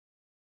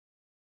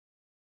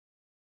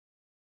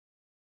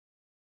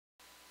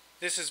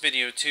This is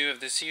video 2 of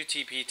the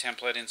CUTP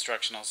template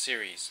instructional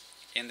series.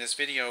 In this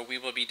video, we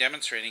will be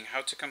demonstrating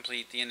how to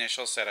complete the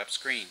initial setup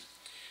screen.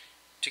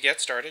 To get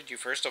started, you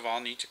first of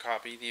all need to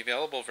copy the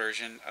available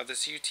version of the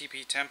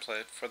CUTP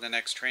template for the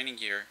next training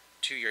year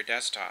to your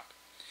desktop.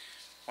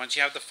 Once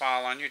you have the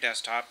file on your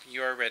desktop,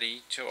 you are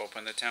ready to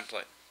open the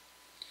template.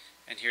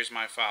 And here's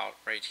my file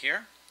right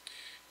here.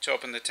 To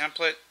open the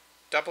template,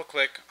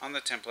 double-click on the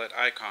template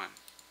icon.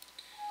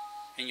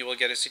 And you will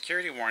get a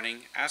security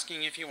warning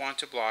asking if you want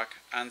to block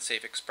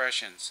unsafe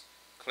expressions.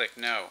 Click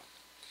No.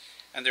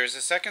 And there is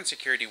a second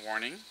security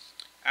warning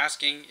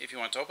asking if you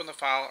want to open the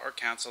file or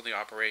cancel the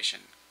operation.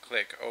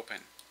 Click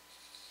Open.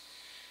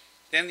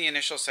 Then the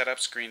initial setup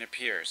screen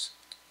appears.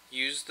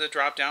 Use the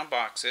drop-down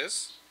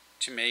boxes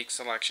to make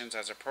selections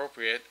as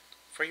appropriate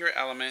for your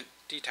element,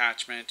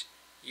 detachment,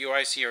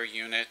 UIC or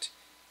unit,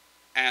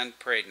 and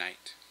parade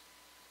night.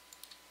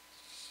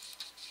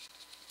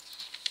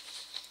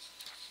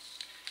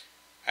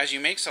 As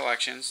you make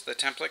selections, the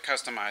template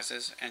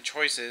customizes and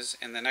choices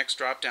in the next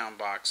drop-down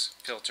box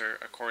filter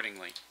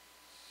accordingly.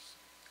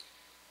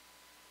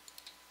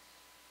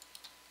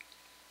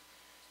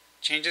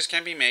 Changes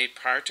can be made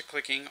prior to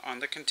clicking on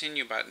the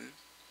Continue button.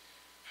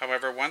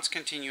 However, once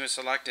Continue is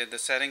selected, the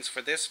settings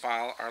for this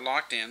file are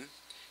locked in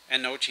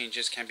and no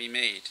changes can be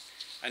made.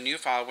 A new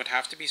file would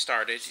have to be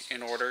started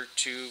in order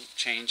to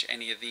change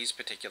any of these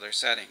particular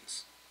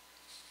settings.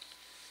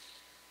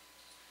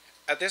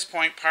 At this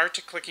point, prior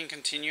to clicking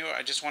Continue,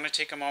 I just want to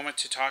take a moment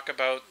to talk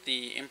about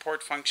the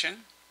import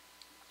function.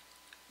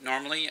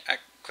 Normally,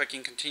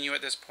 clicking Continue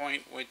at this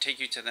point would take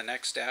you to the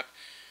next step,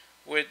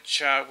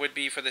 which would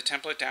be for the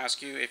template to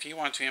ask you if you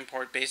want to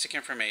import basic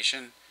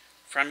information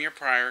from your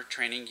prior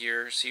training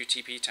year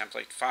CUTP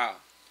template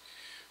file.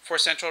 For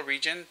Central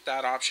Region,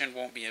 that option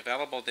won't be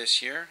available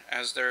this year,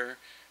 as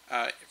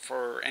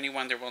for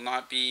anyone there will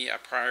not be a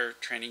prior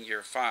training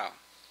year file.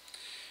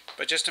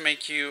 But just to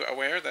make you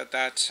aware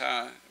that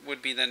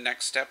would be the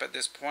next step at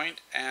this point,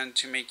 and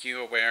to make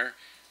you aware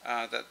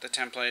that the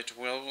template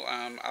will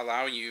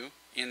allow you,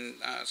 in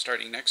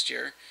starting next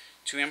year,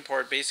 to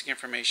import basic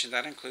information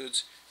that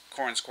includes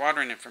Corps and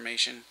Squadron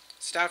information,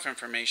 staff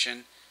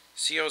information,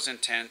 CO's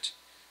intent,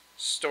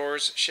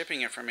 stores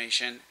shipping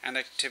information, and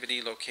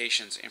activity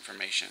locations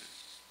information.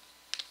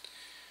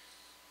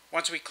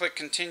 Once we click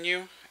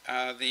Continue,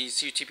 the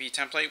CUTP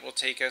template will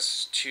take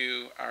us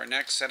to our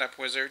next setup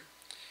wizard.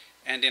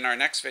 And in our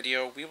next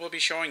video, we will be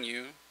showing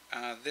you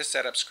this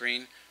setup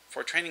screen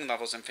for training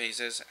levels and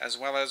phases, as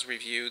well as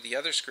review the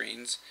other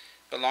screens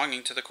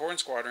belonging to the Corps and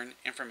Squadron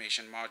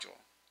Information module.